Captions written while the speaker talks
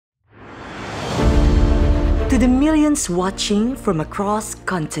To the millions watching from across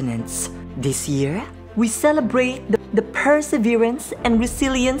continents, this year, we celebrate the perseverance and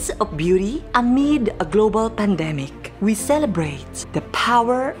resilience of beauty amid a global pandemic. We celebrate the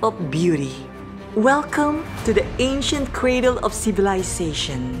power of beauty. Welcome to the ancient cradle of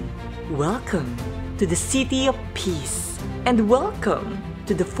civilization. Welcome to the city of peace. And welcome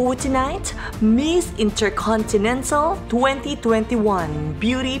to the 49th Miss Intercontinental 2021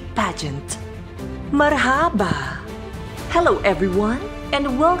 Beauty Pageant. Marhaba! Hello everyone,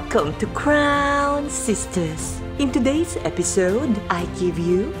 and welcome to Crown Sisters. In today's episode, I give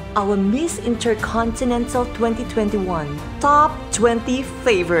you our Miss Intercontinental 2021 Top 20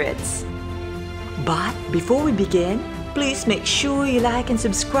 Favorites. But before we begin, please make sure you like and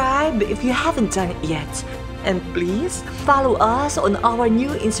subscribe if you haven't done it yet. And please follow us on our new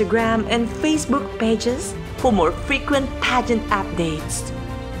Instagram and Facebook pages for more frequent pageant updates.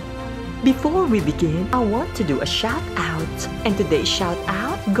 Before we begin, I want to do a shout out, and today's shout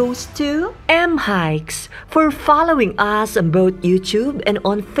out goes to M Hikes for following us on both YouTube and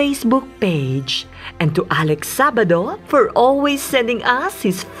on Facebook page, and to Alex Sabado for always sending us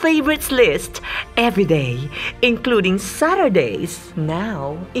his favorites list every day, including Saturdays.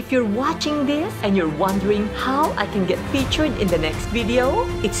 Now, if you're watching this and you're wondering how I can get featured in the next video,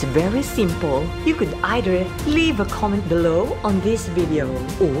 it's very simple. You could either leave a comment below on this video,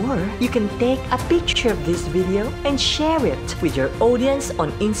 or you can take a picture of this video and share it with your audience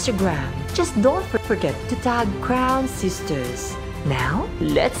on Instagram. Just don't forget to tag Crown Sisters. Now,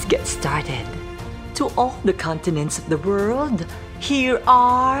 let's get started. To all the continents of the world, here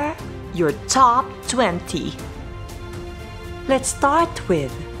are your top 20. Let's start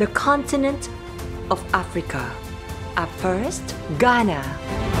with the continent of Africa. Up first, Ghana.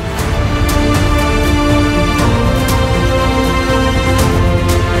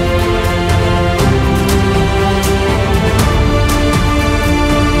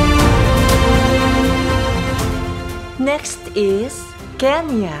 Next is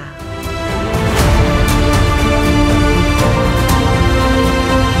Kenya.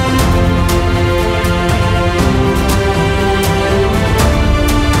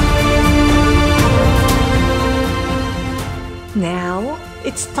 Now,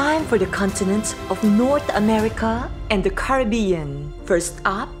 it's time for the continent of North America and the Caribbean. First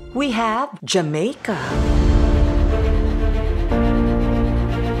up, we have Jamaica.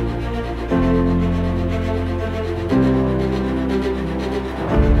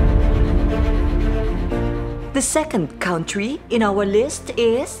 The second country in our list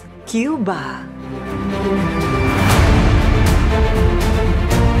is Cuba.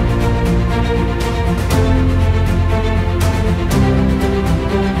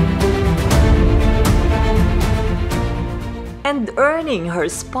 And earning her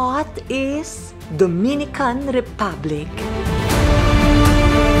spot is Dominican Republic.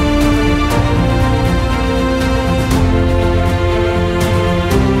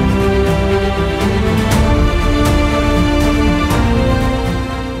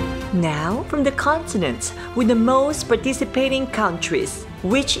 Now, from the continent with the most participating countries,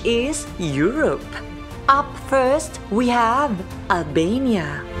 which is Europe. Up first, we have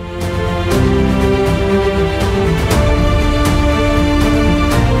Albania.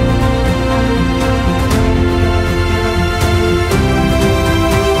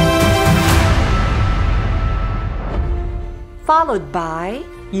 Followed by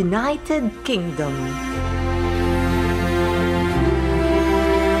United Kingdom.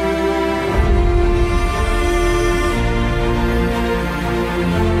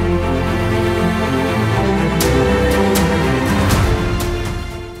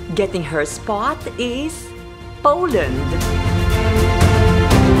 Getting her spot is Poland.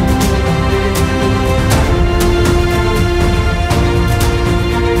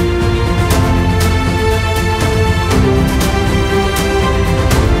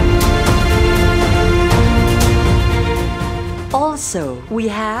 Also, we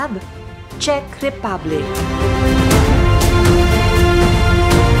have Czech Republic.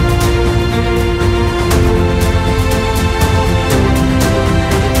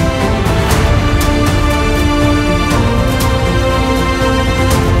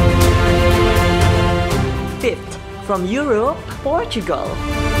 Fifth, from Europe, Portugal.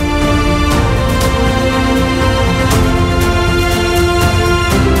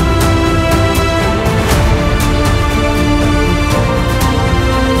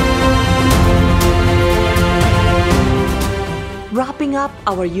 Wrapping up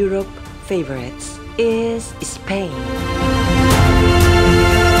our Europe favorites is Spain.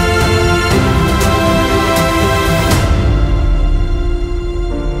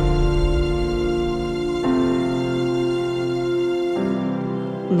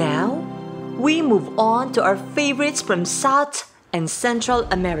 Now, we move on to our favorites from South and Central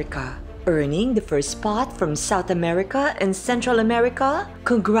America. Earning the first spot from South America and Central America,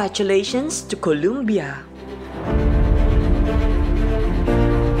 congratulations to Colombia!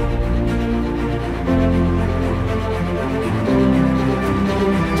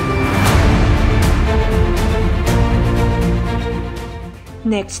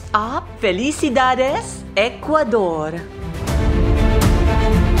 Next up, felicidades, Ecuador!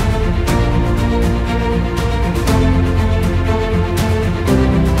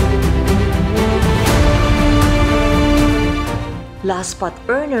 Last spot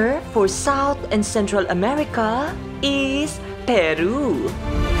earner for South and Central America is Peru.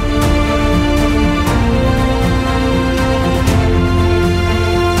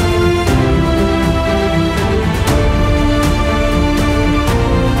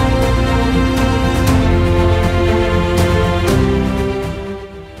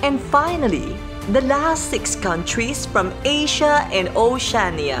 And finally, the last 6 countries from Asia and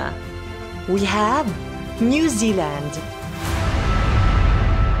Oceania. We have New Zealand,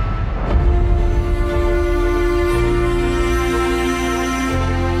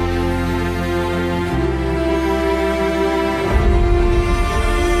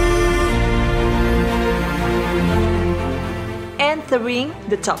 entering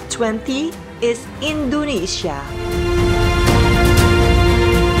the top 20 is Indonesia.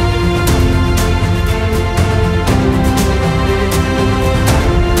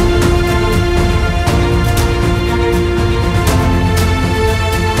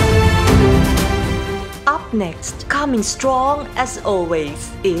 Up next, coming strong as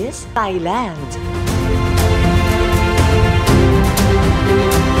always, is Thailand.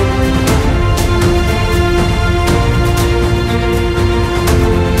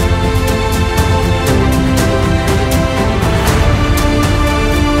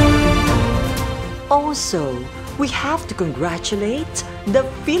 Also, we have to congratulate the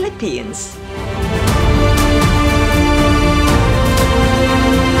Philippines.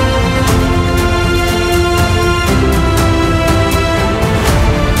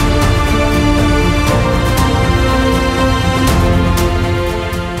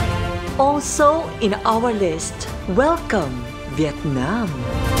 Also in our list, welcome Vietnam.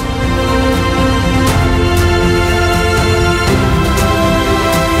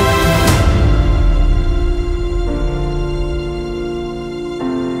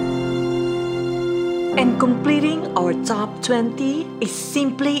 And completing our top 20 is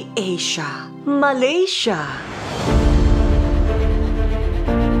simply Asia, Malaysia.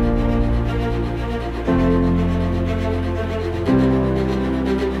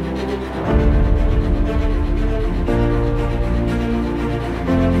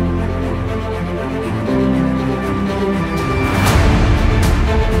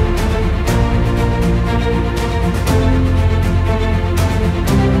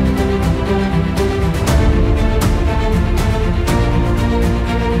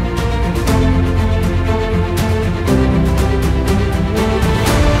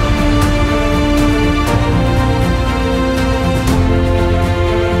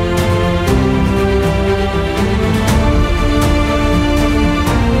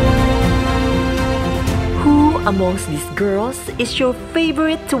 Amongst these girls is your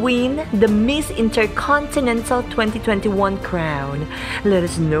favorite to win the Miss Intercontinental 2021 crown? Let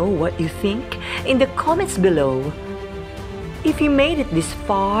us know what you think in the comments below. If you made it this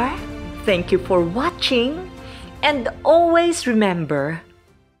far, thank you for watching, and always remember,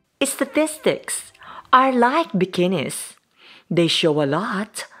 statistics are like bikinis. They show a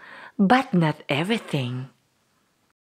lot, but not everything.